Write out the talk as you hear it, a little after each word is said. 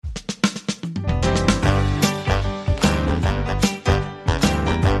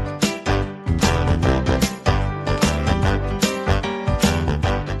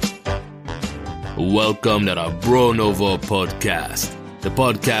welcome to the Bro Novo podcast, the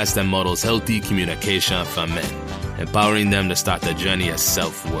podcast that models healthy communication for men, empowering them to start the journey of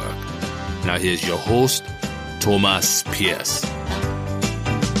self-work. Now here's your host, Thomas Pierce.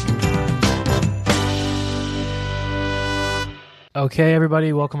 Okay,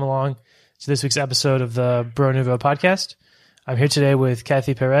 everybody, welcome along to this week's episode of the Bro Novo podcast. I'm here today with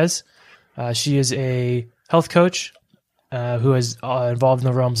Kathy Perez. She is a health coach who is involved in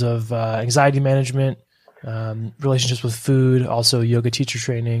the realms of anxiety management, relationships with food, also yoga teacher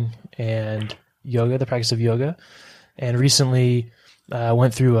training, and yoga, the practice of yoga. And recently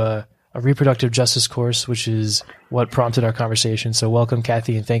went through a reproductive justice course, which is what prompted our conversation. So welcome,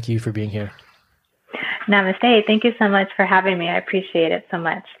 Kathy, and thank you for being here. Namaste. Thank you so much for having me. I appreciate it so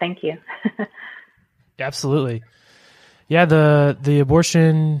much. Thank you. Absolutely. Yeah, the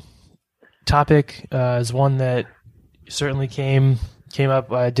abortion topic is one that certainly came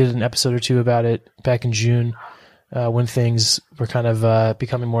up. I did an episode or two about it back in June when things were kind of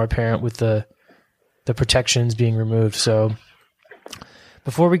becoming more apparent with the protections being removed. So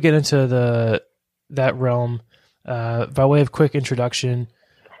before we get into that realm, by way of quick introduction,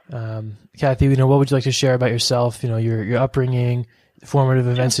 Kathy, what would you like to share about yourself? Your upbringing, formative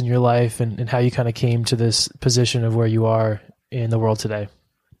events in your life, and how you kind of came to this position of where you are in the world today.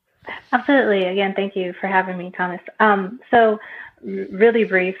 Absolutely. Again, thank you for having me, Thomas. So really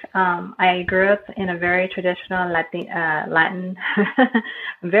brief, I grew up in a very traditional Latin,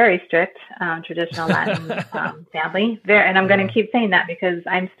 very strict traditional Latin family. And I'm going to keep saying that because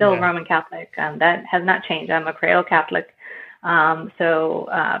I'm still Roman Catholic. That has not changed. I'm a cradle Catholic. Have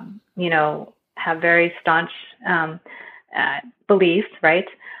very staunch beliefs, right?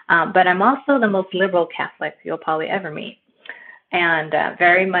 But I'm also the most liberal Catholic you'll probably ever meet, and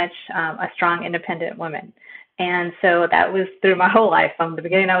very much a strong, independent woman. And so that was through my whole life, from the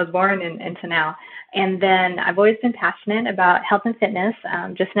beginning I was born and to now. And then I've always been passionate about health and fitness,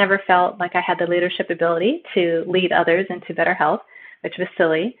 just never felt like I had the leadership ability to lead others into better health, which was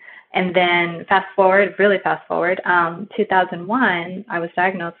silly. And then really fast forward, 2001, I was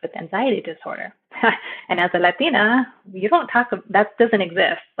diagnosed with anxiety disorder. And as a Latina, that doesn't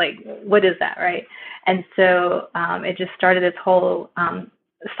exist. Like, what is that, right? And so it just started this whole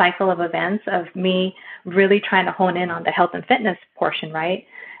cycle of events of me really trying to hone in on the health and fitness portion, right?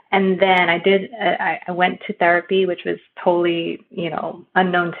 And then I went to therapy, which was totally,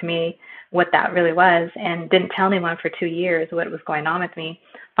 unknown to me what that really was, and didn't tell anyone for 2 years what was going on with me.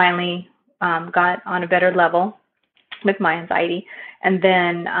 Finally got on a better level with my anxiety, and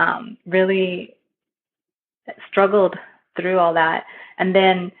then really struggled through all that. And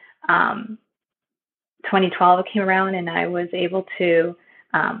then 2012 came around, and I was able to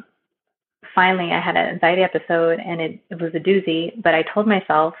finally, I had an anxiety episode, and it was a doozy, but I told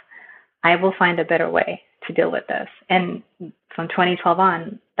myself, I will find a better way to deal with this. And from 2012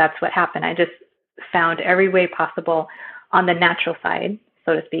 on, that's what happened. I just found every way possible on the natural side,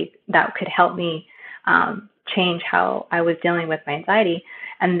 so to speak, that could help me change how I was dealing with my anxiety.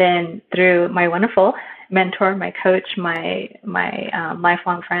 And then through my wonderful mentor, my coach, my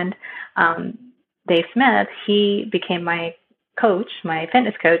lifelong friend, Dave Smith, he became my coach, my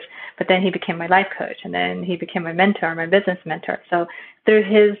fitness coach, but then he became my life coach, and then he became my mentor, my business mentor. So through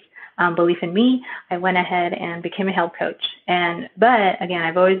his belief in me, I went ahead and became a health coach. But again,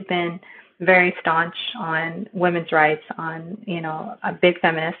 I've always been very staunch on women's rights, on, a big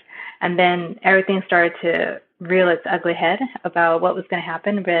feminist. And then everything started to reel its ugly head about what was going to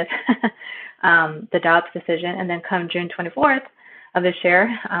happen with the Dobbs decision. And then come June 24th of this year,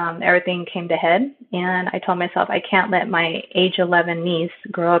 everything came to head. And I told myself, I can't let my age 11 niece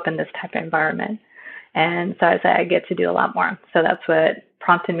grow up in this type of environment. And so I said, I get to do a lot more. So that's what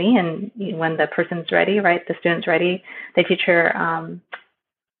prompted me. And when the person's ready, right, the student's ready, the teacher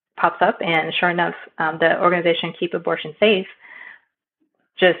pops up, and sure enough, the organization Keep Abortion Safe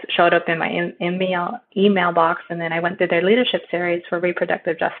just showed up in my email box, and then I went through their leadership series for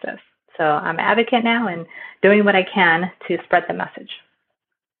reproductive justice. So I'm an advocate now and doing what I can to spread the message.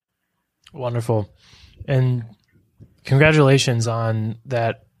 Wonderful. And congratulations on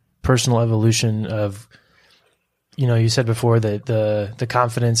that personal evolution of, you said before that the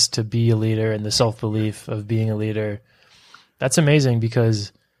confidence to be a leader and the self-belief of being a leader. That's amazing,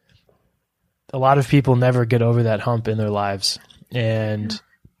 because a lot of people never get over that hump in their lives and,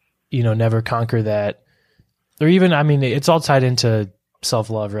 never conquer that. Or even, it's all tied into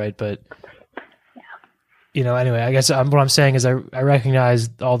self-love, right? But, anyway, I guess what I'm saying is I recognize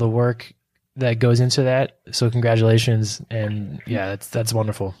all the work that goes into that. So congratulations. And yeah, that's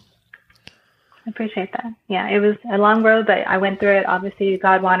wonderful. I appreciate that. Yeah, it was a long road, but I went through it. Obviously,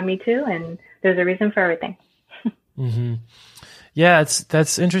 God wanted me to, and there's a reason for everything. Mm-hmm. Yeah,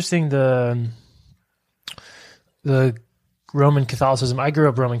 that's interesting. The Roman Catholicism. I grew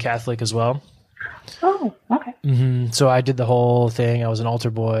up Roman Catholic as well. Oh, okay. Mm-hmm. So I did the whole thing. I was an altar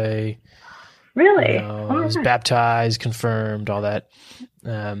boy. Really? I was baptized, confirmed, all that.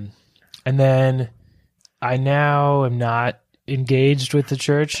 And then I now am not engaged with the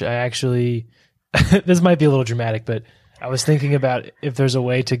church. I actually, this might be a little dramatic, but I was thinking about if there's a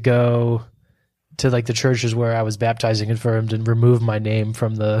way to go to like the churches where I was baptized and confirmed and remove my name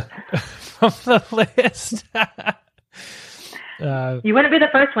from the from the list. You wouldn't be the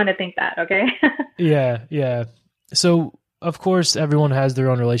first one to think that, okay? Yeah. So, of course, everyone has their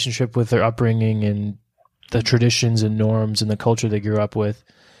own relationship with their upbringing and the traditions and norms and the culture they grew up with.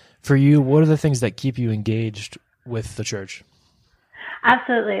 For you, what are the things that keep you engaged with the church?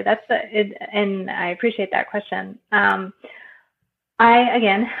 Absolutely. And I appreciate that question. I,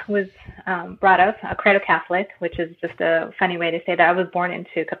 again, was brought up a credo Catholic, which is just a funny way to say that I was born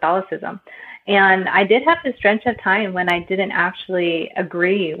into Catholicism. And I did have this stretch of time when I didn't actually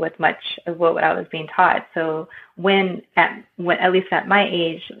agree with much of what I was being taught. So at least at my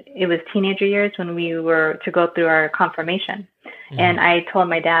age, it was teenager years when we were to go through our confirmation. Mm-hmm. And I told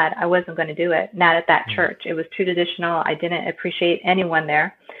my dad I wasn't going to do it, not at that church. It was too traditional. I didn't appreciate anyone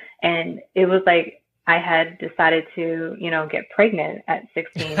there. And it was like I had decided to, get pregnant at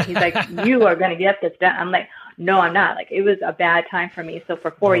 16. He's like, you are going to get this done. I'm like, no, I'm not. Like, it was a bad time for me. So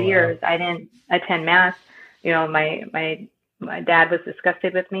for 4 years, I didn't attend mass. My dad was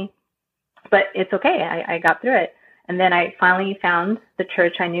disgusted with me, but it's okay. I got through it. And then I finally found the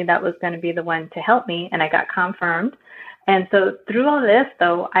church I knew that was going to be the one to help me. And I got confirmed. And so through all this,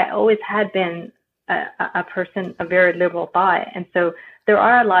 though, I always had been a person of very liberal thought. And so there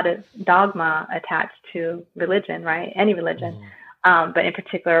are a lot of dogma attached to religion, right? Any religion, but in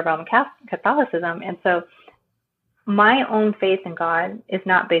particular Roman Catholicism. And so my own faith in God is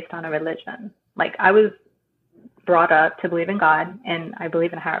not based on a religion. Like, I was brought up to believe in God, and I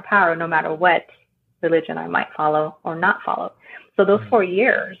believe in higher power no matter what religion I might follow or not follow. So those 4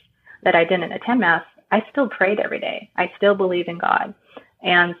 years that I didn't attend mass, I still prayed every day. I still believe in God.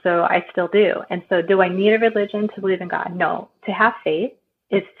 And so I still do. And so do I need a religion to believe in God? No. To have faith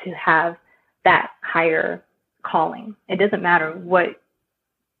is to have that higher calling. It doesn't matter what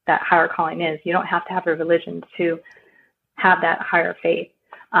that higher calling is. You don't have to have a religion to have that higher faith.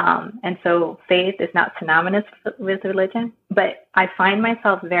 And so faith is not synonymous with religion, but I find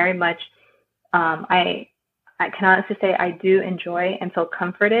myself very much, I can honestly say I do enjoy and feel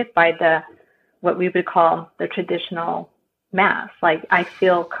comforted by what we would call the traditional mass. Like, I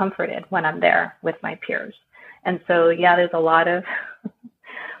feel comforted when I'm there with my peers. And so, yeah, there's a lot of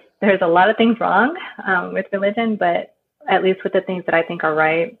things wrong with religion, but at least with the things that I think are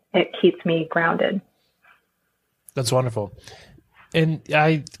right, it keeps me grounded. That's wonderful. And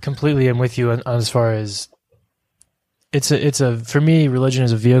I completely am with you on as far as for me, religion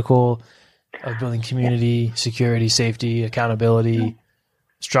is a vehicle of building community, security, safety, accountability,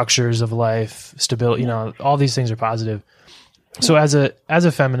 structures of life, stability, all these things are positive. So as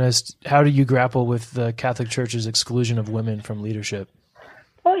a feminist, how do you grapple with the Catholic Church's exclusion of women from leadership?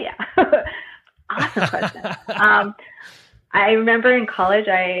 Oh, yeah. Awesome question. I remember in college,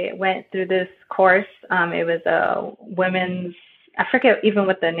 I went through this course. It was a women's, I forget even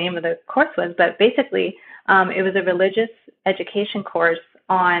what the name of the course was, but basically it was a religious education course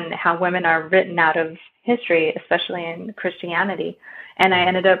on how women are written out of history, especially in Christianity. And I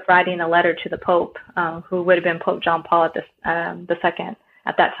ended up writing a letter to the Pope, who would have been Pope John Paul the second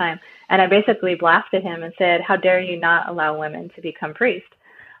at that time. And I basically blasted him and said, how dare you not allow women to become priests?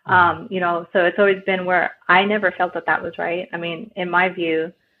 So it's always been where I never felt that was right. I mean, in my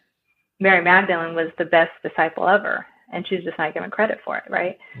view, Mary Magdalene was the best disciple ever, and she's just not given credit for it,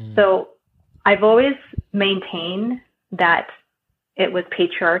 right? So I've always maintained that it was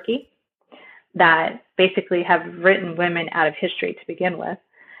patriarchy that basically have written women out of history to begin with,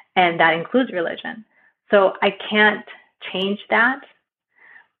 and that includes religion. So I can't change that.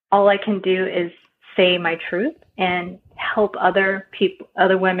 All I can do is say my truth and help other people,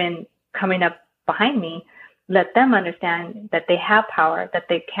 other women coming up behind me, let them understand that they have power, that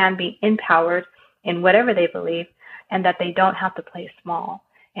they can be empowered in whatever they believe, and that they don't have to play small.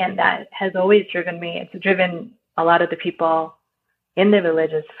 And that has always driven me. It's driven a lot of the people in the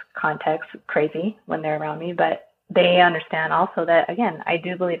religious context crazy when they're around me, but they understand also that, again, I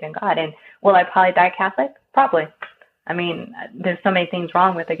do believe in God. And will I probably die Catholic? Probably. I mean, there's so many things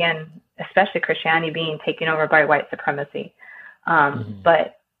wrong with, again, especially Christianity being taken over by white supremacy.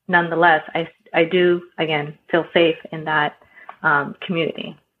 But nonetheless, I do, again, feel safe in that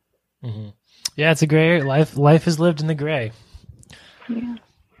community. Yeah, it's a gray area. Life is lived in the gray. Yeah.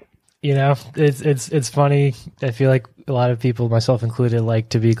 You know, it's funny. I feel like a lot of people, myself included, like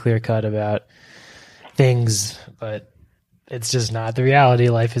to be clear cut about things, but it's just not the reality.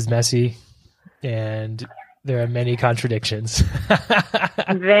 Life is messy, and there are many contradictions.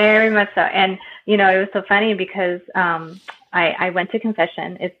 Very much so. And, you know, it was so funny because I went to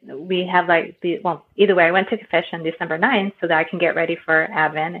confession. We have like either way, I went to confession December 9th so that I can get ready for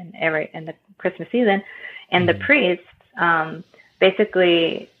Advent and the Christmas season. And the priest,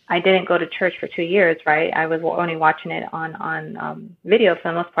 basically, I didn't go to church for 2 years, right? I was only watching it on video for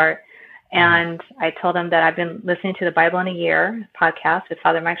the most part. And I told him that I've been listening to the Bible in a Year podcast with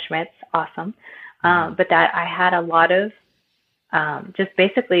Father Mike Schmitz. Awesome. But that I had a lot of just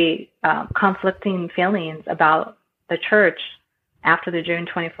basically conflicting feelings about the church after the June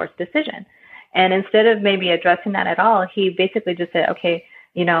 24th decision. And instead of maybe addressing that at all, he basically just said, okay,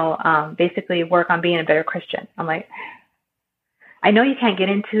 you know, basically work on being a better Christian. I'm like, I know you can't get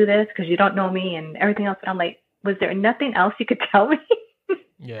into this because you don't know me and everything else, but I'm like, was there nothing else you could tell me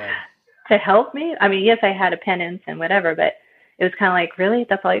to help me? I mean, yes, I had a penance and whatever, but it was kind of like, really?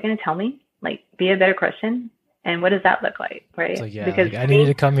 That's all you're going to tell me? Like, be a better Christian? And what does that look like, right? It's like, yeah, because I needed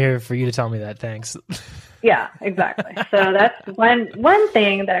to come here for you to tell me that. Thanks. Yeah, exactly. So that's one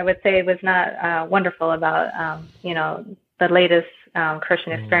thing that I would say was not wonderful about, you know, the latest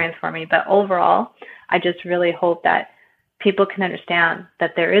Christian experience for me. But overall, I just really hope that people can understand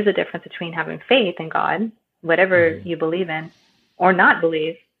that there is a difference between having faith in God, whatever you believe in, or not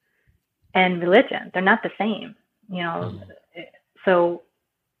believe, and religion. They're not the same, you know. So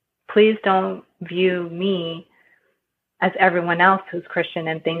please don't view me as everyone else who's Christian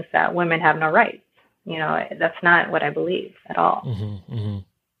and thinks that women have no rights. You know, that's not what I believe at all.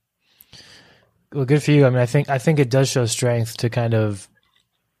 Well, good for you. I mean, I think it does show strength to kind of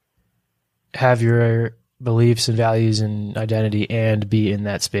have your beliefs and values and identity and be in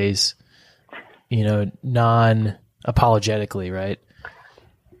that space, you know, non-apologetically, right?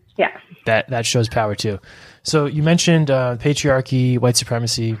 Yeah. That shows power too. So you mentioned patriarchy, white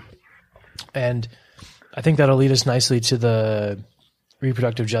supremacy, and I think that'll lead us nicely to the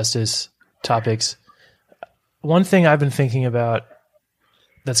reproductive justice topics. One thing I've been thinking about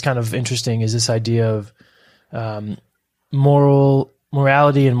that's kind of interesting is this idea of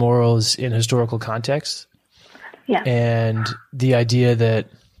morality and morals in historical context. Yeah. And the idea that,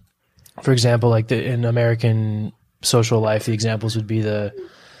 for example, like in American social life, the examples would be the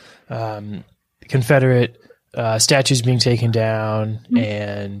Confederate statues being taken down,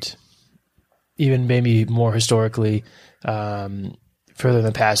 and even maybe more historically, further in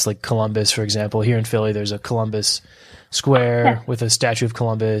the past, like Columbus, for example. Here in Philly, there's a Columbus Square with a statue of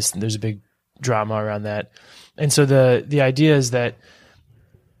Columbus. And there's a big drama around that. And so the idea is that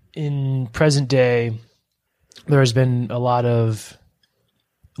in present day, there has been a lot of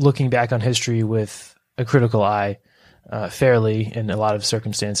looking back on history with a critical eye, fairly in a lot of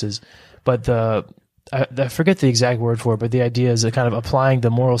circumstances. But I forget the exact word for it, but the idea is kind of applying the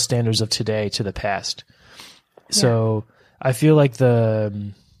moral standards of today to the past. Yeah. So I feel like that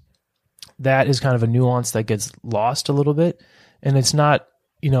is kind of a nuance that gets lost a little bit, and it's not,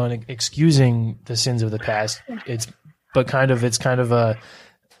 you know, excusing the sins of the past. It's kind of a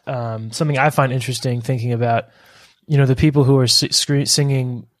something I find interesting thinking about, you know, the people who are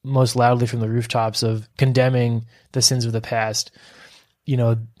singing most loudly from the rooftops of condemning the sins of the past, you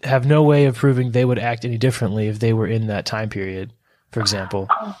know, have no way of proving they would act any differently if they were in that time period, for example.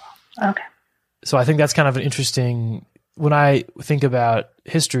 Okay. So I think that's kind of an interesting, when I think about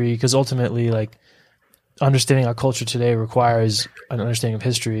history, because ultimately, like, understanding our culture today requires an understanding of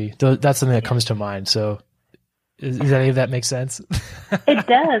history. That's something that comes to mind. So does any of that make sense? It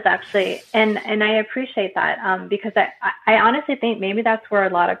does, actually. And I appreciate that because I honestly think maybe that's where a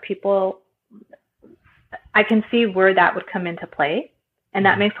lot of people, I can see where that would come into play. And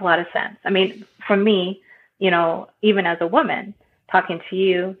that makes a lot of sense. I mean, for me, you know, even as a woman talking to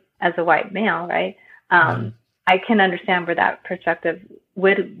you as a white male, right? I can understand where that perspective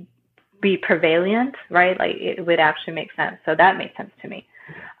would be prevalent, right? Like it would actually make sense. So that makes sense to me.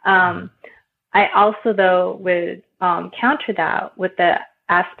 I also, though, would counter that with the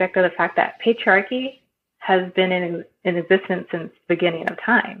aspect of the fact that patriarchy has been in existence since the beginning of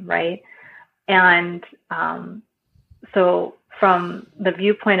time, right? And so from the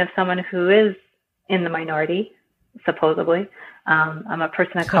viewpoint of someone who is in the minority, supposedly, I'm a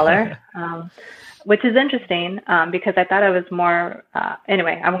person of color, which is interesting because I thought I was more,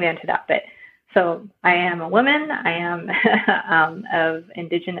 anyway, I won't get into that. But so I am a woman, I am of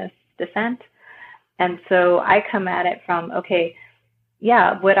indigenous descent. And so I come at it from, okay,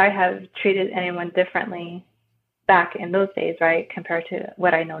 yeah, would I have treated anyone differently back in those days, right, compared to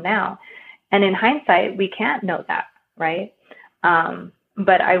what I know now? And in hindsight, we can't know that, right?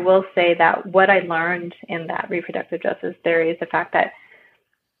 But I will say that what I learned in that reproductive justice theory is the fact that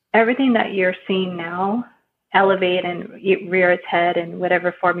everything that you're seeing now elevate and rear its head in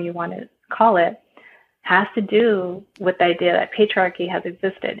whatever form you want to call it has to do with the idea that patriarchy has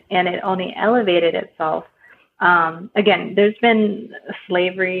existed, and it only elevated itself. Again, there's been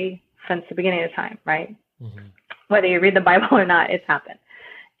slavery since the beginning of time, right? Mm-hmm. Whether you read the Bible or not, it's happened.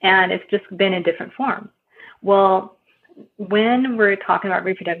 And it's just been in different forms. Well, when we're talking about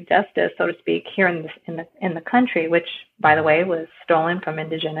reproductive justice, so to speak, here in the country, which, by the way, was stolen from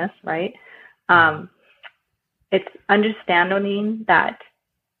indigenous, right? It's understanding that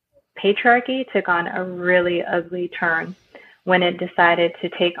patriarchy took on a really ugly turn when it decided to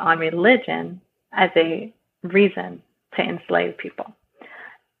take on religion as a reason to enslave people.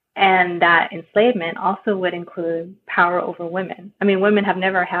 And that enslavement also would include power over women. I mean, women have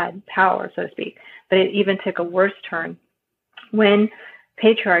never had power, so to speak, but it even took a worse turn when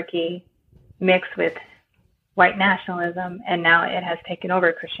patriarchy mixed with white nationalism, and now it has taken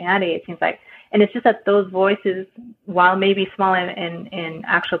over Christianity, it seems like. And it's just that those voices, while maybe small in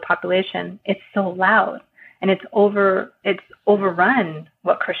actual population, it's so loud, and it's overrun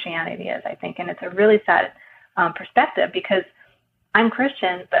what Christianity is, I think. And it's a really sad perspective, because I'm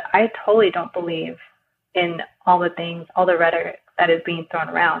Christian, but I totally don't believe in all the things, all the rhetoric that is being thrown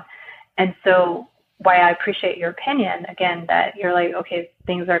around. And so why I appreciate your opinion, again, that you're like, okay,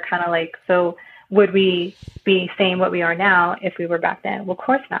 things are kind of like, so would we be saying what we are now if we were back then? Well, of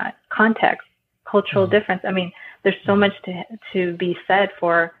course not. Context, cultural difference. I mean, there's so much to be said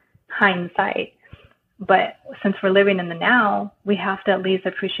for hindsight. But since we're living in the now, we have to at least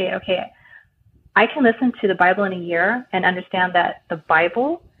appreciate, okay, I can listen to the Bible in a year and understand that the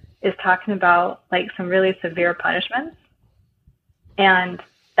Bible is talking about like some really severe punishments. And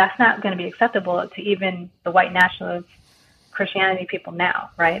that's not going to be acceptable to even the white nationalist Christianity people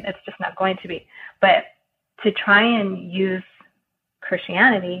now, right? It's just not going to be. But to try and use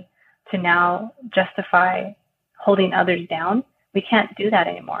Christianity to now justify holding others down, we can't do that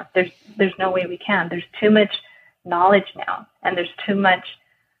anymore. There's no way we can. There's too much knowledge now, and there's too much,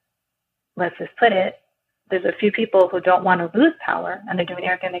 let's just put it, there's a few people who don't want to lose power, and they're doing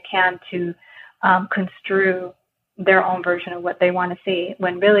everything they can to construe their own version of what they want to see,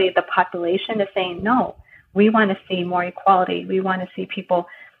 when really the population is saying, no, we want to see more equality. We want to see people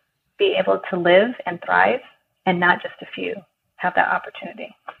be able to live and thrive, and not just a few have that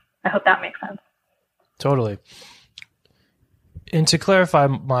opportunity. I hope that makes sense. Totally. And to clarify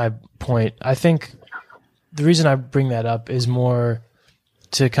my point, I think the reason I bring that up is more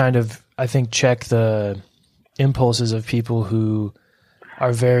to kind of, I think, check the impulses of people who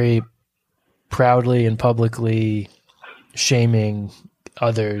are very proudly and publicly shaming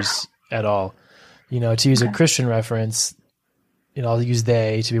others at all. You know, to use a Christian reference, you know, I'll use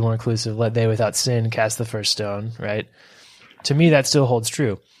they to be more inclusive. Let they without sin cast the first stone, right? To me, that still holds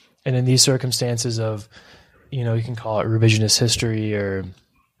true. And in these circumstances of, you know, you can call it revisionist history or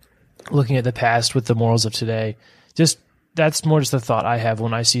looking at the past with the morals of today, just that's more just the thought I have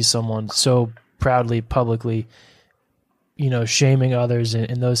when I see someone so proudly, publicly, you know, shaming others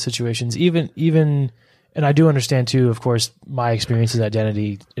in those situations. Even, and I do understand too, of course, my experiences,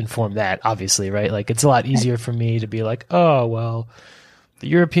 identity inform that, obviously, right? Like, it's a lot easier for me to be like, oh, well, the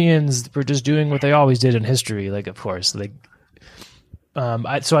Europeans were just doing what they always did in history. Like, of course, like,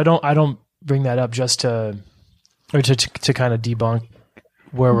 so I don't bring that up just to kind of debunk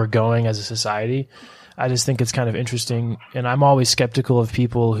where we're going as a society. I just think it's kind of interesting, and I'm always skeptical of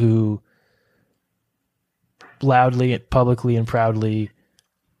people who loudly, publicly, and proudly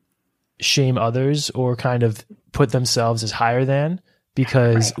shame others or kind of put themselves as higher than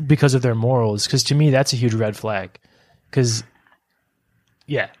because of their morals. Because to me, that's a huge red flag. Because,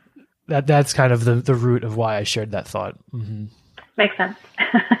 yeah, that's kind of the root of why I shared that thought. Mm-hmm. Makes sense.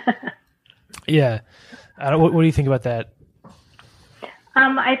 Yeah. What do you think about that?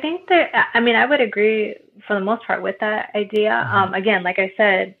 I think that, I mean, I would agree for the most part with that idea. Again, like I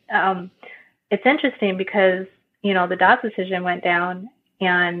said, it's interesting because, you know, the Dobbs decision went down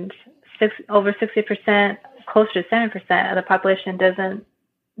and over 60%, closer to 7% of the population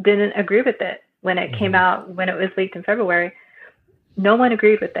didn't agree with it when it came out, when it was leaked in February. No one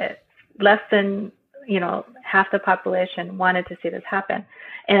agreed with it. Less than, you know, half the population wanted to see this happen.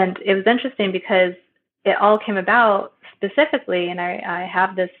 And it was interesting because it all came about specifically, and I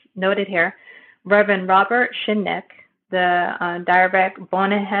have this noted here, Reverend Robert Shinnick, the Direct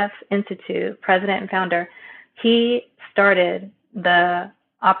Bonhoeffer Institute president and founder, he started the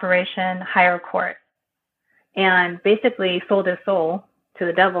Operation Higher Court and basically sold his soul to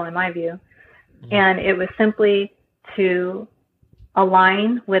the devil, in my view. And it was simply to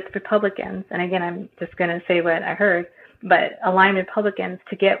align with Republicans. And again, I'm just going to say what I heard, but align Republicans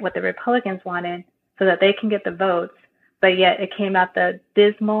to get what the Republicans wanted so that they can get the votes. But yet it came out the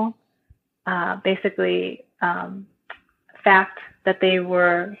dismal, fact that they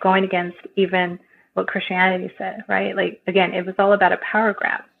were going against even what Christianity said, right? Like, again, it was all about a power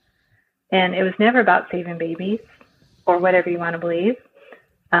grab. And it was never about saving babies or whatever you want to believe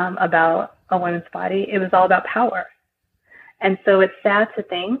about a woman's body. It was all about power. And so it's sad to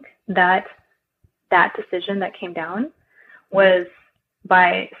think that that decision that came down was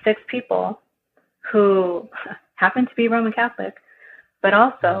by 6 people who happened to be Roman Catholic, but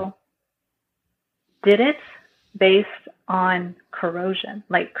also did it based on corrosion,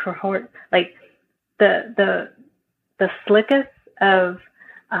 like the slickest of,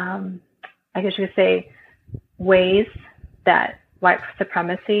 I guess you could say, ways that white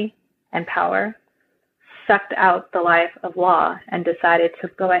supremacy and power sucked out the life of law and decided to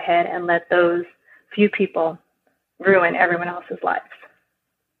go ahead and let those few people ruin everyone else's lives.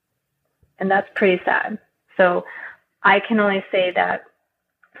 And that's pretty sad. So I can only say that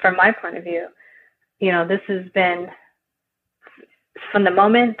from my point of view, this has been from the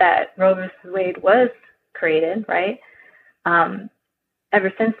moment that Roe versus Wade was created, right?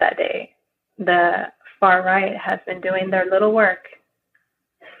 Ever since that day, the far right has been doing their little work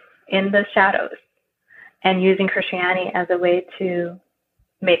in the shadows and using Christianity as a way to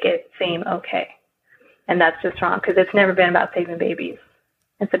make it seem okay. And that's just wrong, because it's never been about saving babies.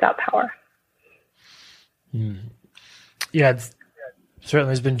 It's about power. Yeah, certainly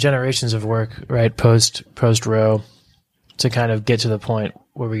there's been generations of work, right, post Roe, to kind of get to the point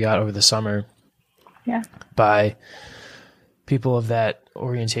where we got over the summer. Yeah. By people of that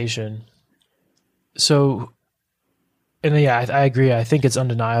orientation. So, and yeah, I agree. I think it's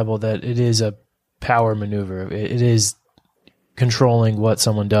undeniable that it is a power maneuver. It is controlling what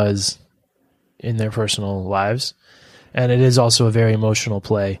someone does in their personal lives. And it is also a very emotional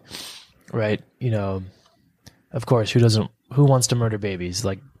play, right? Of course, who wants to murder babies?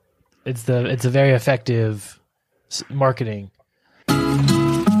 Like, it's a very effective marketing.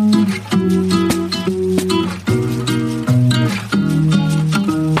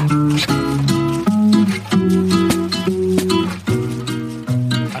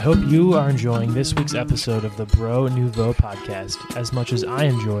 I hope you are enjoying this week's episode of the Bro Nouveau podcast as much as I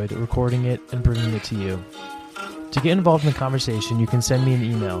enjoyed recording it and bringing it to you. To get involved in the conversation, you can send me an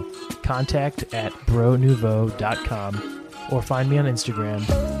email, contact@bronouveau.com, or find me on Instagram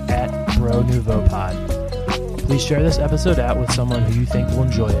 @BroNouveauPod. Please share this episode out with someone who you think will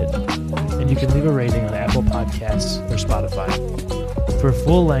enjoy it, and you can leave a rating on Apple Podcasts or Spotify. For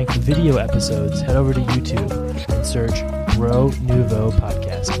full-length video episodes, head over to YouTube and search Bro Nouveau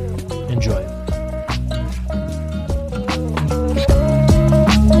Podcast. Enjoy.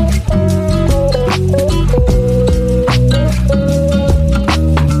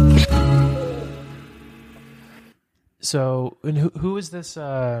 So, and who is this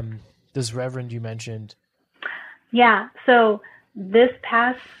this reverend you mentioned? Yeah, so this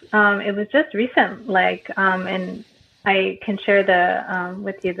past, it was just recent, and I can share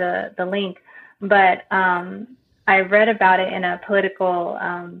with you the link, but I read about it in a political,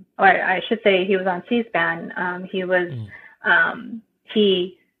 or I should say he was on C-SPAN.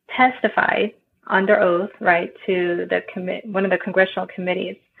 He testified under oath, right, to one of the congressional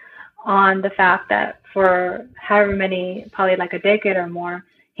committees on the fact that for however many, probably like a decade or more,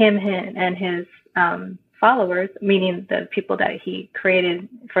 him and his followers, meaning the people that he created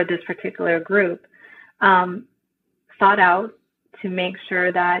for this particular group, sought out to make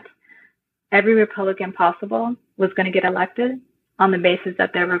sure that every Republican possible was going to get elected on the basis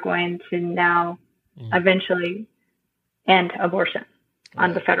that they were going to now eventually end abortion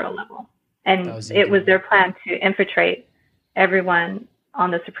on the federal level. And it was their plan to infiltrate everyone on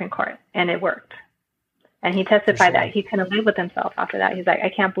the Supreme Court, and it worked. And he testified that he couldn't live with himself after that. He's like, I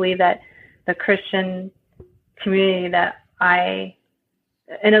can't believe that the Christian community in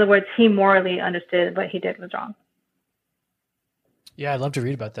other words, he morally understood what he did was wrong. Yeah, I'd love to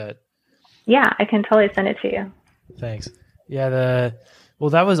read about that. Yeah, I can totally send it to you. Thanks. Yeah, that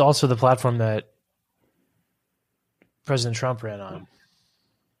was also the platform that President Trump ran on.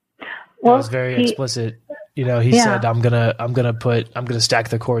 Well, it was very explicit. He said, I'm gonna stack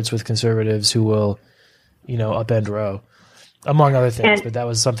the courts with conservatives who will, upend Roe, among other things. But that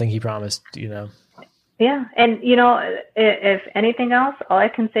was something he promised. Yeah, and if anything else, all I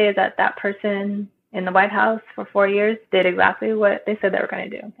can say is that person in the White House for 4 years did exactly what they said they were going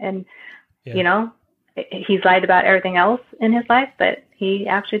to do. And, he's lied about everything else in his life, but he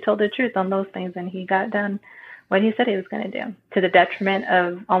actually told the truth on those things, and he got done what he said he was going to do, to the detriment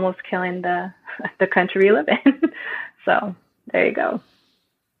of almost killing the country we live in. So there you go.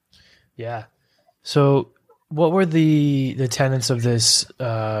 Yeah. So what were the tenets of this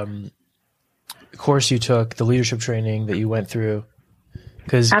course you took, the leadership training that you went through?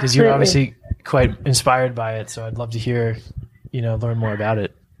 Because you're obviously quite inspired by it. So I'd love to hear, learn more about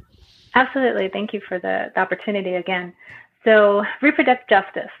it. Absolutely. Thank you for the opportunity again. So reproductive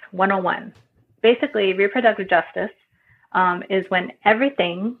justice 101. Basically, reproductive justice is when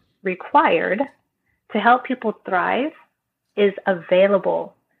everything required to help people thrive is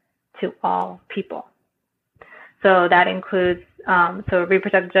available to all people. So that includes,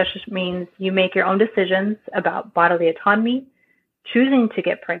 reproductive justice means you make your own decisions about bodily autonomy, choosing to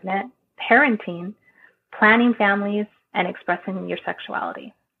get pregnant, parenting, planning families, and expressing your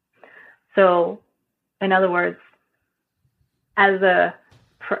sexuality. So, in other words, I'm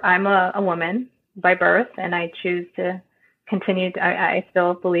a woman by birth, and I choose to continue. I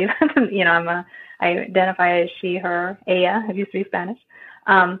still believe, I identify as she, her, ella, if you speak Spanish.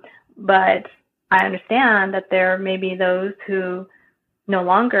 But I understand that there may be those who no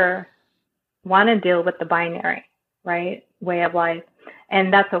longer want to deal with the binary, right, way of life,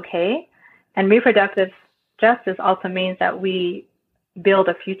 and that's okay. And reproductive justice also means that we build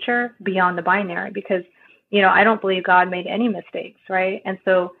a future beyond the binary, because, I don't believe God made any mistakes, right? And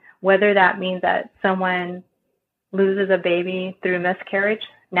so whether that means that someone loses a baby through miscarriage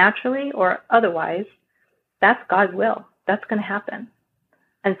naturally or otherwise, that's God's will. That's going to happen.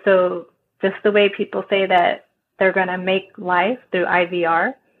 And so just the way people say that they're going to make life through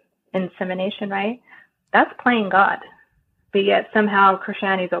IVR, insemination, right? That's playing God. But yet somehow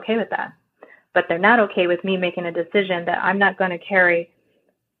Christianity is okay with that. But they're not okay with me making a decision that I'm not going to carry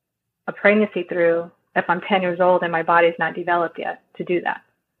a pregnancy through if I'm 10 years old and my body's not developed yet to do that.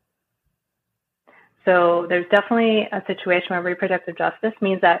 So there's definitely a situation where reproductive justice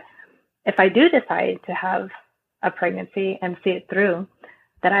means that if I do decide to have a pregnancy and see it through,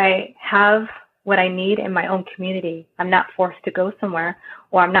 that I have what I need in my own community. I'm not forced to go somewhere,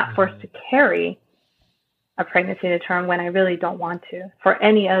 or I'm not forced to carry a pregnancy to term when I really don't want to, for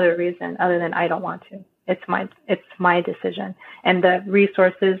any other reason other than I don't want to. It's my decision. And the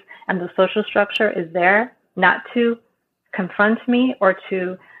resources and the social structure is there not to confront me or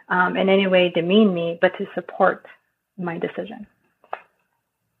to in any way demean me, but to support my decision.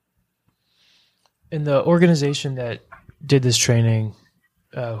 And the organization that did this training,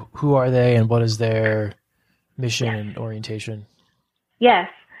 who are they and what is their mission and orientation? Yes.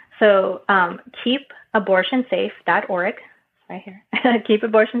 So keepabortionsafe.org, right here,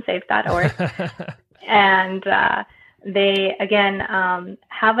 keepabortionsafe.org. And they, again,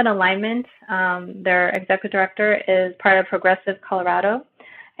 have an alignment. Their executive director is part of Progressive Colorado.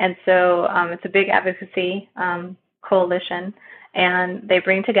 And so it's a big advocacy coalition. And they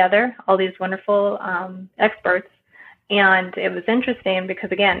bring together all these wonderful experts. And it was interesting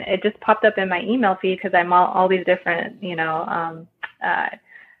because, again, it just popped up in my email feed because I'm all these different,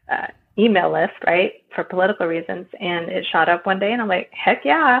 email lists, right, for political reasons. And it shot up one day and I'm like, heck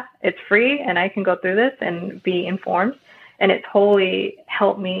yeah, it's free and I can go through this and be informed. And it totally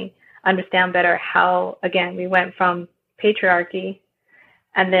helped me understand better how, again, we went from patriarchy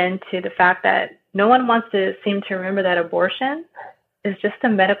and then to the fact that no one wants to seem to remember that abortion is just a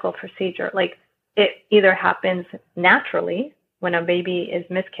medical procedure. Like, it either happens naturally when a baby is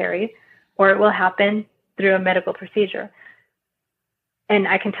miscarried, or it will happen through a medical procedure. And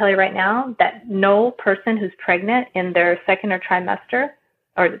I can tell you right now that no person who's pregnant in their second trimester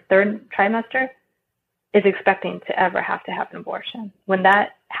or the third trimester is expecting to ever have to have an abortion. When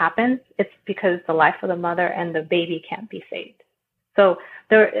that happens, it's because the life of the mother and the baby can't be saved. So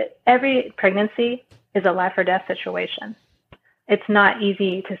every pregnancy is a life or death situation. It's not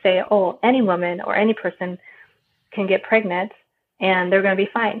easy to say, oh, any woman or any person can get pregnant and they're going to be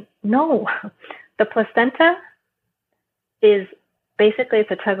fine. No, the placenta is basically,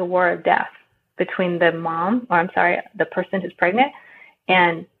 it's a tug of war of death between the person who's pregnant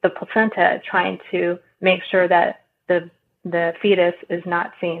and the placenta, trying to make sure that the fetus is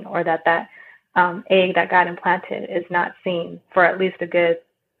not seen, or that egg that got implanted is not seen for at least a good,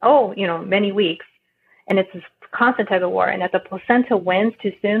 many weeks. And it's this constant tug of war. And if the placenta wins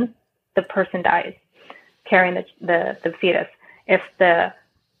too soon, the person dies carrying the fetus. If the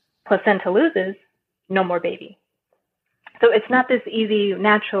placenta loses, no more baby. So it's not this easy,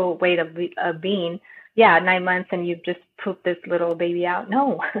 natural way of being yeah, 9 months and you've just pooped this little baby out.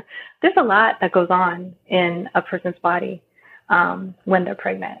 No, there's a lot that goes on in a person's body when they're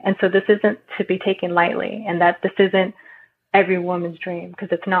pregnant. And so this isn't to be taken lightly, and that this isn't every woman's dream, because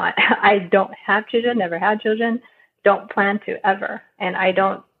it's not. I don't have children, never had children, don't plan to ever. And I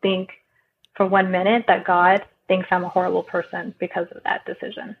don't think for 1 minute that God thinks I'm a horrible person because of that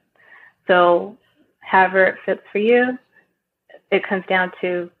decision. So however it fits for you, it comes down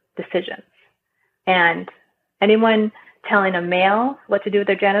to decisions. And anyone telling a male what to do with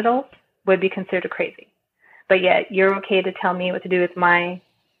their genitals would be considered crazy. But yet you're okay to tell me what to do with my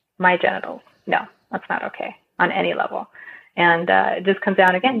genitals. No, that's not okay on any level. And it just comes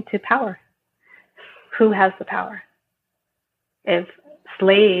down again to power. Who has the power? If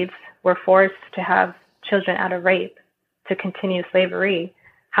slaves were forced to have children out of rape to continue slavery,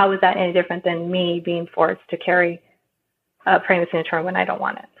 how is that any different than me being forced to carry a pregnancy to term when I don't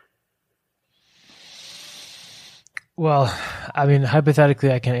want it? Well, I mean,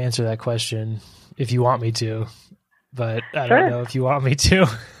 hypothetically, I can answer that question if you want me to, but I don't know if you want me to.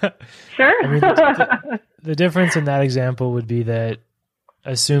 Sure. I mean, the difference in that example would be that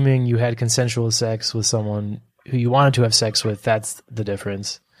assuming you had consensual sex with someone who you wanted to have sex with, that's the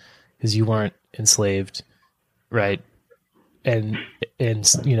difference, because you weren't enslaved, right? And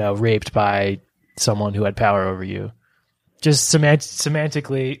raped by someone who had power over you. Just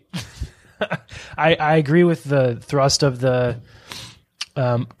semantically, I agree with the thrust of the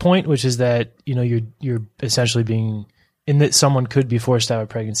point, which is that you're essentially being in that someone could be forced to have a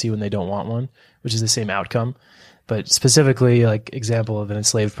pregnancy when they don't want one, which is the same outcome. But specifically, like example of an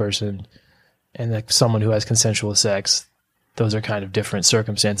enslaved person and like someone who has consensual sex, those are kind of different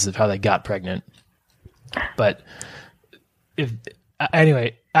circumstances of how they got pregnant. But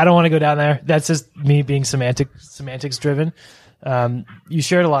anyway, I don't want to go down there. That's just me being semantics driven. You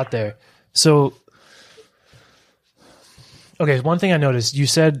shared a lot there. So, okay, one thing I noticed, you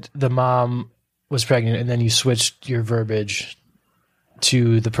said the mom was pregnant and then you switched your verbiage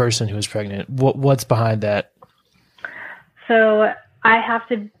to the person who was pregnant. What's behind that? So I have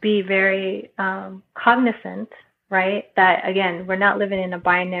to be very cognizant, right? That, again, we're not living in a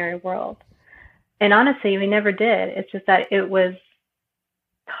binary world. And honestly, we never did. It's just that it was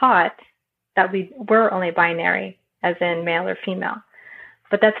taught that we were only binary, as in male or female.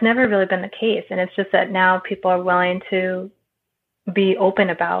 But that's never really been the case. And it's just that now people are willing to be open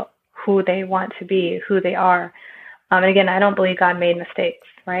about who they want to be, who they are. And again, I don't believe God made mistakes,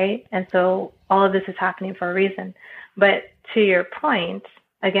 right? And so all of this is happening for a reason. But to your point,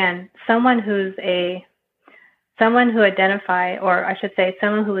 again, someone who identify, or I should say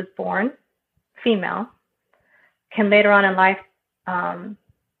someone who was born female, can later on in life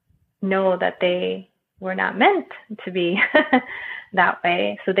know that they were not meant to be that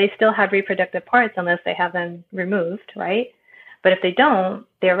way. So they still have reproductive parts unless they have them removed, right? But if they don't,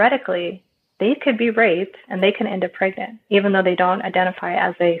 theoretically, they could be raped and they can end up pregnant, even though they don't identify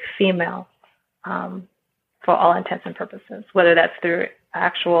as a female for all intents and purposes, whether that's through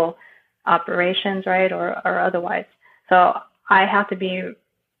actual operations, right, or otherwise. So I have to be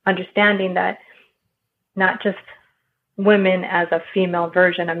understanding that not just women as a female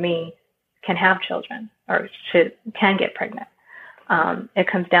version of me can have children or can get pregnant. It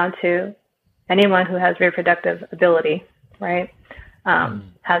comes down to anyone who has reproductive ability, right,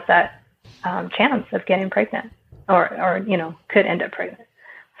 has that chance of getting pregnant or could end up pregnant.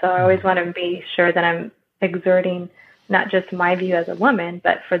 So I always want to be sure that I'm exerting not just my view as a woman,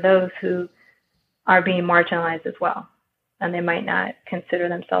 but for those who are being marginalized as well. And they might not consider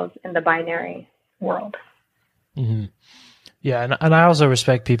themselves in the binary world. Mm-hmm. Yeah, and I also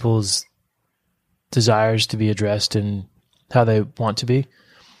respect people's desires to be addressed in how they want to be.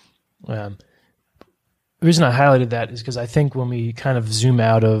 The reason I highlighted that is because I think when we kind of zoom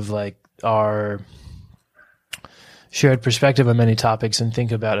out of like our shared perspective on many topics and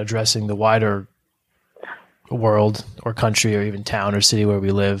think about addressing the wider world or country or even town or city where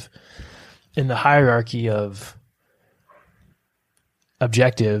we live, in the hierarchy of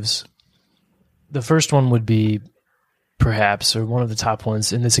objectives, the first one would be perhaps, or one of the top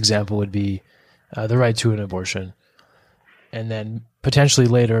ones in this example would be the right to an abortion. And then potentially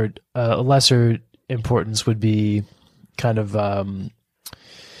later, a lesser importance would be kind of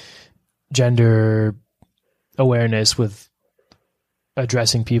gender awareness with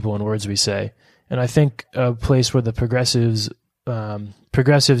addressing people in words we say. And I think a place where the progressives, and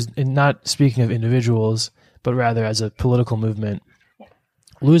not speaking of individuals, but rather as a political movement,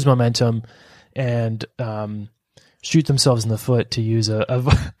 lose momentum and shoot themselves in the foot, to use a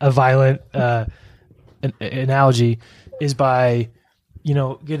violent analogy, is by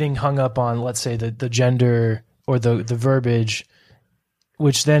getting hung up on, let's say, the gender or the verbiage,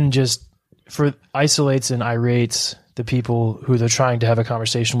 which then just isolates and irates the people who they're trying to have a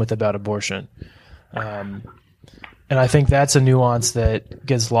conversation with about abortion. And I think that's a nuance that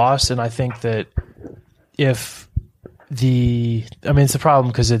gets lost. And I think that it's a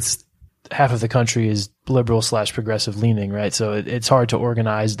problem because it's half of the country is liberal / progressive leaning, right? So it's hard to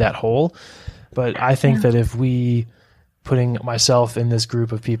organize that whole. But I think that if we, putting myself in this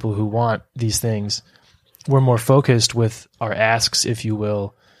group of people who want these things, we're more focused with our asks, if you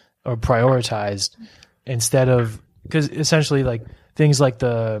will, or prioritized, instead of, because essentially like things like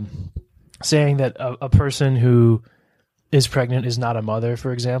the saying that a person who is pregnant is not a mother,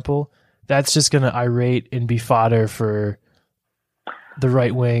 for example, that's just going to irate and be fodder for the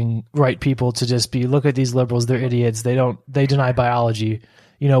right people to just be, look at these liberals, they're idiots. They deny biology,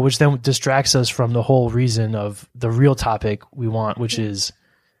 which then distracts us from the whole reason of the real topic we want, which is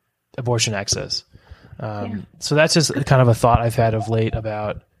abortion access. So that's just kind of a thought I've had of late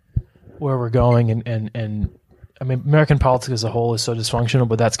about where we're going. And I mean, American politics as a whole is so dysfunctional,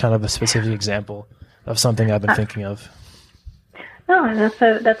 but that's kind of a specific example of something I've been thinking of. No, that's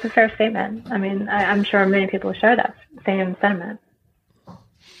a fair statement. I mean, I'm sure many people share that same sentiment.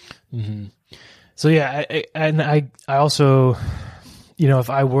 Mm-hmm. So yeah, I also, if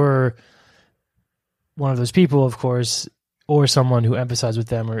I were one of those people, of course, or someone who empathizes with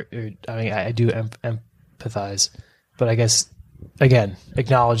them, I do empathize, but I guess, again,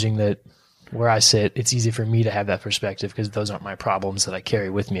 acknowledging that where I sit, it's easy for me to have that perspective because those aren't my problems that I carry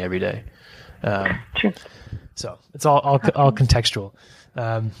with me every day. True. So it's all contextual.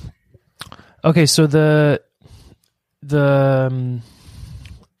 Okay, so the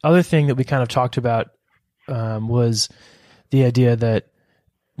other thing that we kind of talked about was the idea that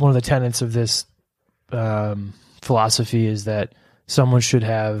one of the tenets of this philosophy is that someone should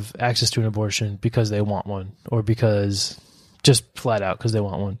have access to an abortion because they want one, or because just flat out because they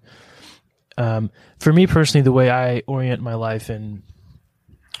want one. For me personally, the way I orient my life and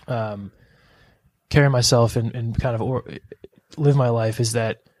carry myself and kind of live my life is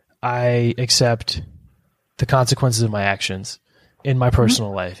that I accept the consequences of my actions in my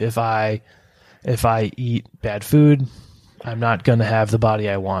personal life. If I eat bad food, I'm not going to have the body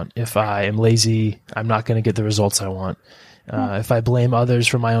I want. If I am lazy, I'm not going to get the results I want. If I blame others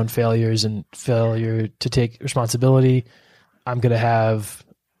for my own failures and failure to take responsibility, I'm going to have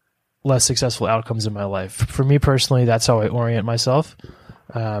less successful outcomes in my life. For me personally, that's how I orient myself.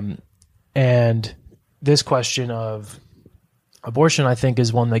 And this question of abortion, I think,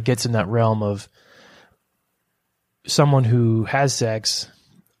 is one that gets in that realm of someone who has sex,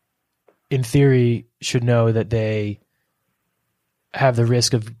 in theory, should know that they have the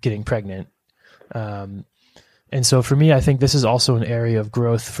risk of getting pregnant. And so for me, I think this is also an area of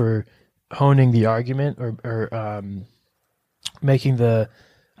growth for honing the argument or making the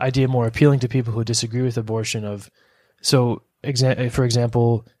idea more appealing to people who disagree with abortion for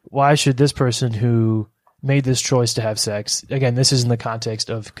example, why should this person who made this choice to have sex, again, this is in the context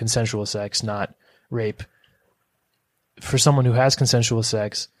of consensual sex, not rape. For someone who has consensual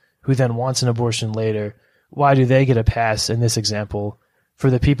sex, who then wants an abortion later, why do they get a pass in this example? For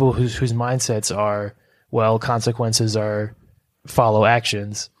the people whose mindsets are, well, consequences follow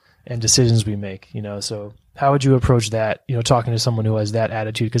actions and decisions we make, so how would you approach that, talking to someone who has that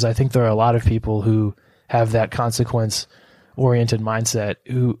attitude? Because I think there are a lot of people who have that consequence-oriented mindset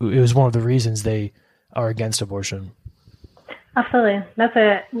who it was one of the reasons they are against abortion. Absolutely. That's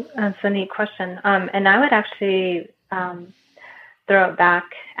a neat question. And I would actually throw it back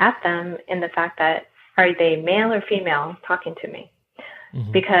at them in the fact that, are they male or female talking to me?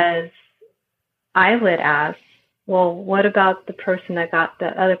 Mm-hmm. Because I would ask, well, what about the person that got the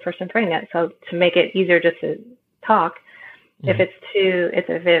other person pregnant? So to make it easier just to talk, if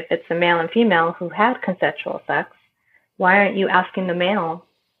it's a male and female who had consensual sex, why aren't you asking the male,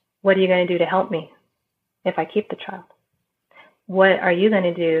 what are you going to do to help me if I keep the child? What are you going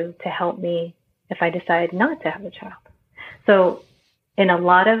to do to help me if I decide not to have a child? So in a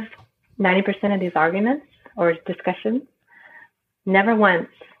lot of 90% of these arguments or discussions, never once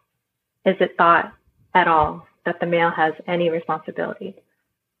is it thought at all that the male has any responsibility.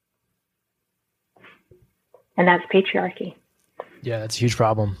 And that's patriarchy. Yeah, that's a huge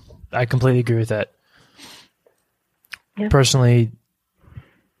problem. I completely agree with that. Yep. Personally,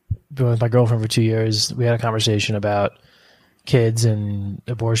 been with my girlfriend for 2 years, we had a conversation about kids and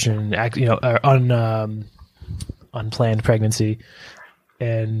abortion, unplanned pregnancy.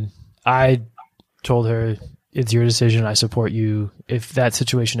 And I told her, it's your decision. I support you. If that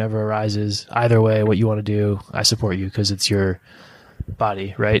situation ever arises, either way, what you want to do, I support you because it's your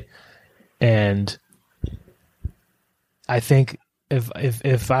body, right? And I think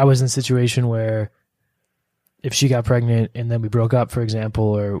if I was in a situation where if she got pregnant and then we broke up, for example,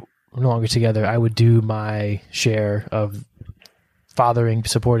 or we're no longer together, I would do my share of fathering,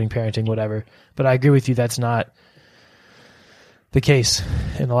 supporting, parenting, whatever. But I agree with you, that's not the case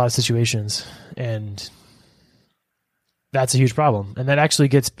in a lot of situations. And that's a huge problem. And that actually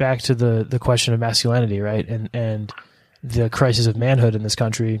gets back to the question of masculinity, right? And the crisis of manhood in this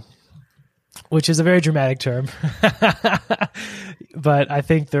country, which is a very dramatic term. But I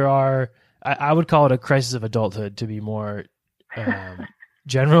think there are, I would call it a crisis of adulthood to be more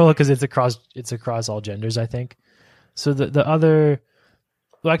general, because it's across all genders, I think. So the other,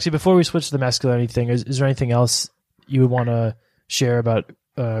 well, actually, before we switch to the masculinity thing, is there anything else you would want to share about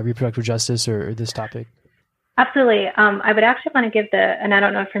reproductive justice or this topic? Absolutely. I would actually want to give and I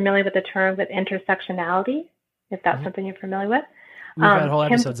don't know if you're familiar with the term with intersectionality, if that's something you're familiar with. We've had whole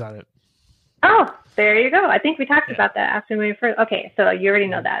episodes on it. Oh, there you go. I think we talked about that after we first. Okay, so you already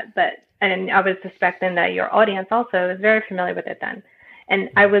know that, and I was suspecting that your audience also is very familiar with it then. And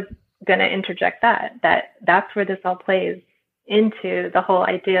I was going to interject that's where this all plays into the whole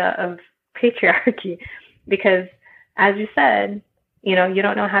idea of patriarchy, because as you said, you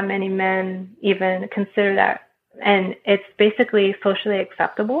don't know how many men even consider that. And it's basically socially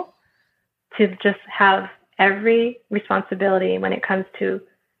acceptable to just have every responsibility when it comes to,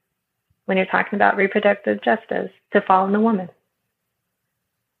 when you're talking about reproductive justice, to fall on the woman.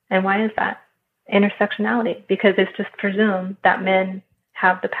 And why is that? Intersectionality, because it's just presumed that men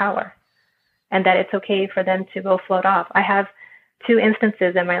have the power and that it's okay for them to go float off. I have 2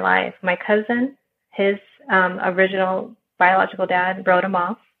 instances in my life. My cousin, his original biological dad wrote him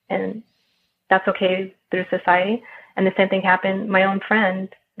off, and that's okay through society. And the same thing happened. My own friend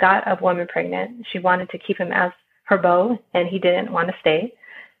got a woman pregnant. She wanted to keep him as her beau, and he didn't want to stay.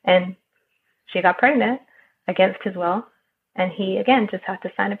 And she got pregnant against his will. And he, again, just had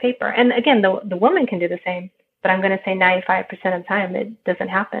to sign a paper. And again, the woman can do the same. But I'm going to say 95% of the time it doesn't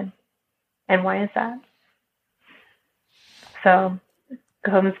happen. And why is that? So it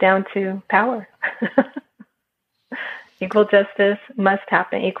comes down to power. Equal justice must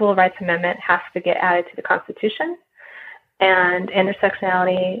happen. Equal rights amendment has to get added to the Constitution. And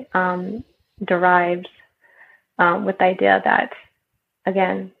intersectionality derives with the idea that,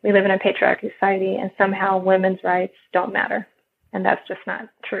 again, we live in a patriarchy society and somehow women's rights don't matter. And that's just not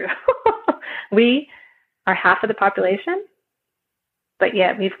true. We are half of the population, but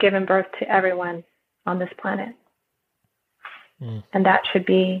yet we've given birth to everyone on this planet. And that should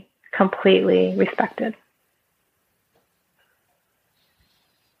be completely respected.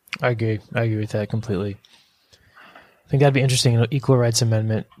 I agree with that completely. I think that'd be interesting. Equal rights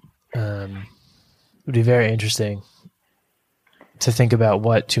amendment would be very interesting to think about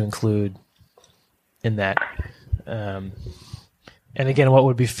what to include in that. And again, what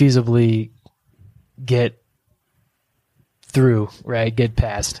would be feasibly get through, right? Get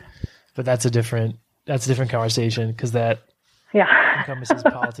past. But that's a different conversation, because that encompasses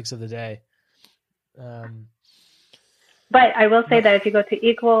politics of the day. But I will say that if you go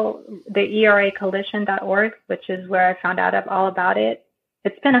to the ERAcoalition.org, which is where I found out all about it,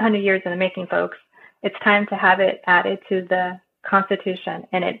 it's been 100 years in the making, folks. It's time to have it added to the Constitution,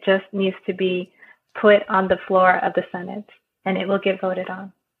 and it just needs to be put on the floor of the Senate, and it will get voted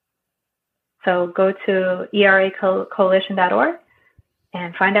on. So go to ERAcoalition.org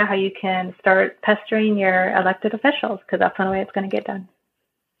and find out how you can start pestering your elected officials, because that's the only way it's going to get done.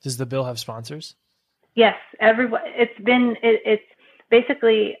 Does the bill have sponsors? Yes, it's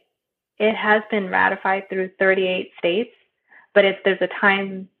basically, it has been ratified through 38 states, but there's a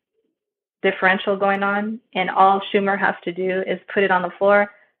time differential going on, and all Schumer has to do is put it on the floor,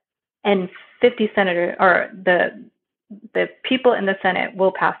 and 50 senators, or the people in the Senate,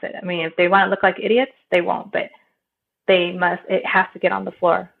 will pass it. I mean, if they want to look like idiots, they won't, but it has to get on the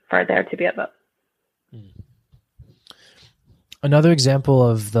floor for there to be a vote. Another example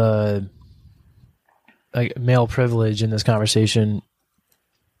of the male privilege in this conversation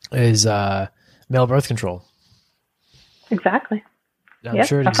is male birth control. Exactly. I'm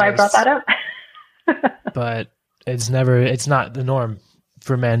sure it that's exists, why I brought that up. But it's not the norm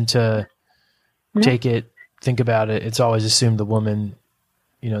for men to take it, think about it. It's always assumed the woman,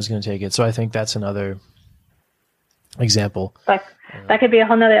 is going to take it. So I think that's another example. That could be a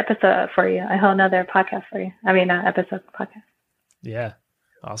whole nother episode for you, a whole nother podcast for you. I mean, episode podcast. Yeah.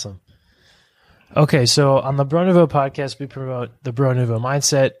 Awesome. Okay. So on the Bro Nouveau podcast, we promote the Bro Nouveau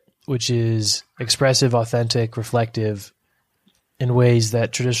mindset, which is expressive, authentic, reflective in ways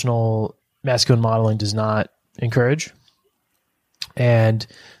that traditional masculine modeling does not encourage. And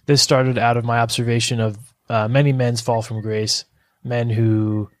this started out of my observation of many men's fall from grace, men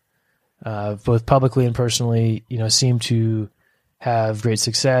who both publicly and personally, seem to have great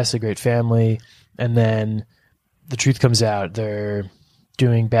success, a great family, and then the truth comes out. They're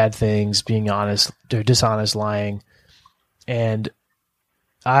doing bad things, being honest, they're dishonest, lying. And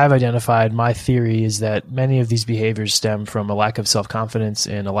I've identified, my theory is that many of these behaviors stem from a lack of self-confidence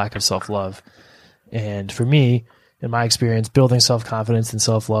and a lack of self-love. And for me, in my experience, building self-confidence and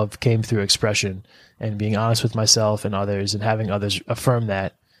self-love came through expression and being honest with myself and others and having others affirm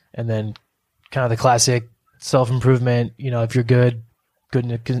that. And then kind of the classic self-improvement, if you're good,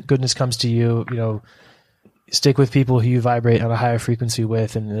 goodness comes to you, stick with people who you vibrate on a higher frequency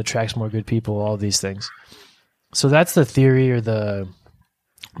with, and it attracts more good people, all these things. So that's the theory or the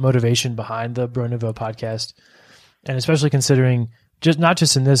motivation behind the Bro Nouveau podcast. And especially considering not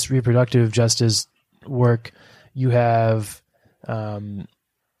just in this reproductive justice work, you have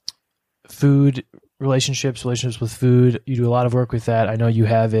food relationships with food. You do a lot of work with that. I know you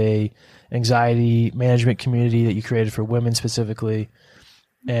have a anxiety management community that you created for women specifically.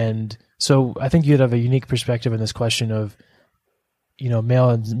 And so I think you'd have a unique perspective on this question of, male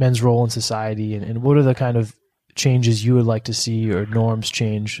and men's role in society, and what are the kind of changes you would like to see or norms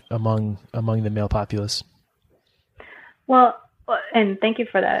change among the male populace? Well, and thank you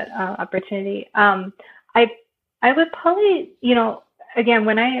for that opportunity. I would probably, again,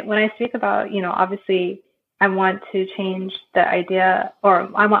 when I speak about, obviously I want to change the idea, or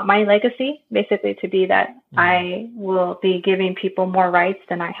I want my legacy basically to be that I will be giving people more rights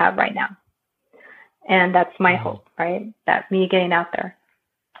than I have right now. And that's my hope, right? That me getting out there,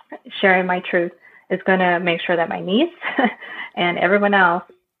 sharing my truth is going to make sure that my niece and everyone else,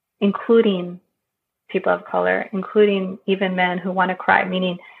 including people of color, including even men who want to cry,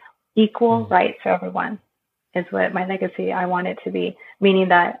 meaning equal rights for everyone, is what my legacy I want it to be. Meaning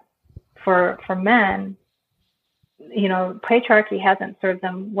that for men, patriarchy hasn't served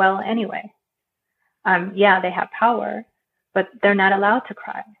them well anyway. Yeah, they have power, but they're not allowed to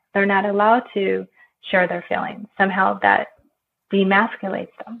cry. They're not allowed to share their feelings. Somehow that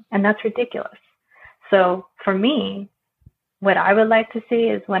demasculates them, and that's ridiculous. So for me, what I would like to see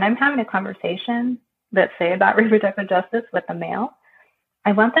is when I'm having a conversation, let's say about reproductive justice with a male,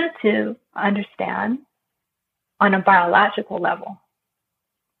 I want them to understand on a biological level,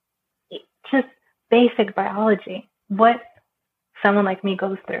 just basic biology, what someone like me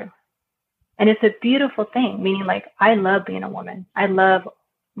goes through. And it's a beautiful thing, meaning like I love being a woman. I love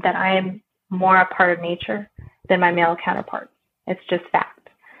that I am more a part of nature than my male counterparts. It's just fact.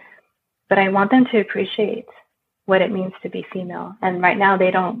 But I want them to appreciate what it means to be female. And right now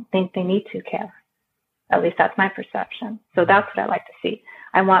they don't think they need to care. At least that's my perception. So that's what I like to see.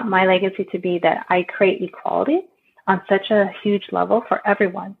 I want my legacy to be that I create equality on such a huge level for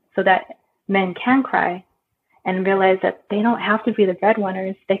everyone so that men can cry and realize that they don't have to be the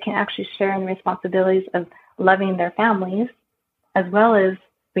breadwinners. They can actually share in the responsibilities of loving their families as well as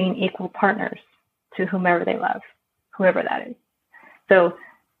being equal partners to whomever they love, whoever that is. So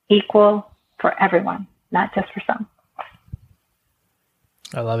equal for everyone, not just for some.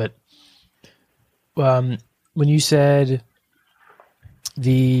 I love it. When you said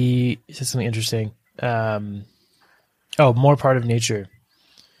you said something interesting. More part of nature.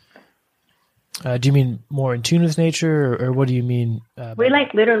 Do you mean more in tune with nature, or what do you mean? We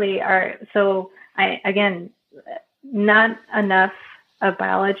literally are. So not enough of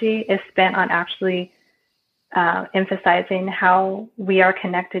biology is spent on actually emphasizing how we are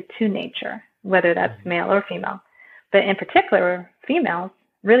connected to nature, whether that's male or female. But in particular, females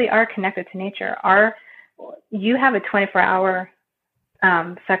really are connected to nature. You have a 24-hour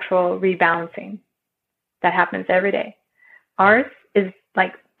sexual rebalancing that happens every day. Ours is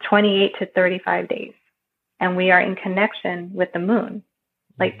like 28 to 35 days. And we are in connection with the moon.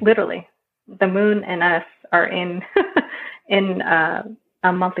 Like literally, the moon and us are in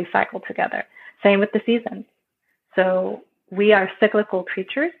a monthly cycle together. Same with the seasons. So we are cyclical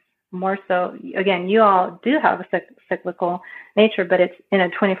creatures, more so. Again, you all do have a cyclical nature, but it's in a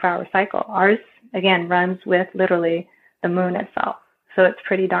 24-hour cycle. Ours, again, runs with literally the moon itself. So it's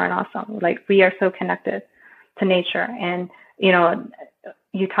pretty darn awesome. Like we are so connected to nature. And,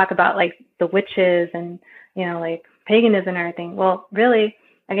 you talk about like the witches and, like paganism and everything. Well, really,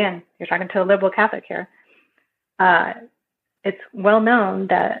 again, you're talking to a liberal Catholic here. It's well known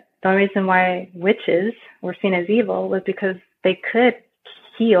that the only reason why witches were seen as evil was because they could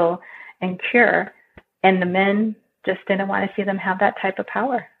heal and cure, and the men just didn't want to see them have that type of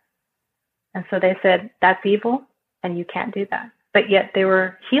power. And so they said, that's evil, and you can't do that. But yet they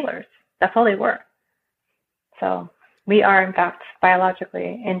were healers. That's all they were. So We are, in fact,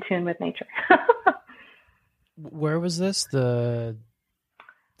 biologically in tune with nature. Where was this? The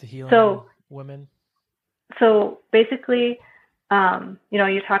healing women? So basically,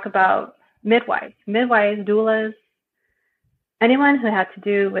 you talk about midwives, doulas, anyone who had to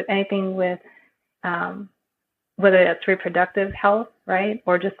do with anything with, whether that's reproductive health, right,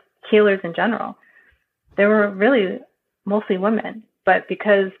 or just healers in general. They were really mostly women, but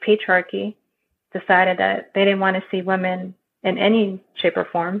because patriarchy decided that they didn't want to see women in any shape or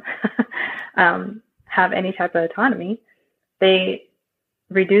form have any type of autonomy, they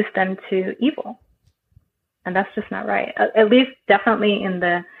reduced them to evil. And that's just not right. At least definitely in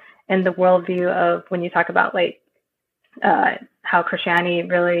the worldview of when you talk about like how Christianity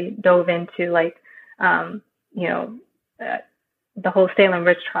really dove into like the whole Salem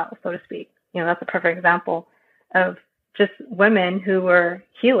witch trial, so to speak. That's a perfect example of just women who were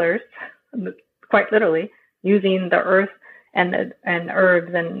healers, quite literally, using the earth and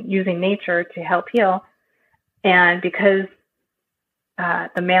herbs and using nature to help heal. And because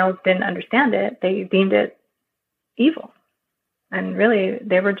the males didn't understand it, they deemed it evil. And really,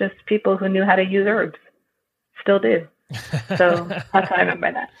 they were just people who knew how to use herbs. Still do. So that's what I meant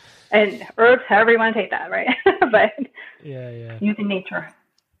by that. And herbs, however you want to take that, right? But yeah, using nature.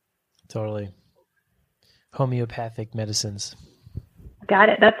 Totally. Homeopathic medicines. Got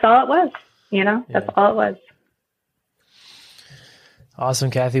it. That's all it was. That's all it was.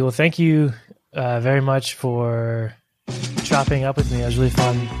 Awesome, Kathy. Well, thank you very much for chopping up with me. It was a really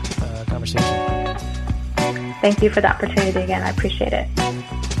fun conversation. Thank you for the opportunity again. I appreciate it.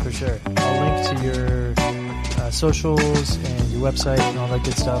 For sure. I'll link to your socials and your website and all that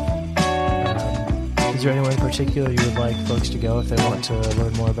good stuff. Is there anywhere in particular you would like folks to go if they want to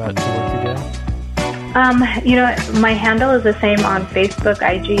learn more about the work you're doing? My handle is the same on Facebook,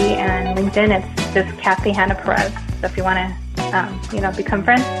 IG, and LinkedIn. It's just Kathy Hannah Perez. So if you want to, become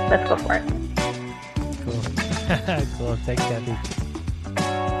friends, let's go for it. Cool. Cool. Thanks, Kathy.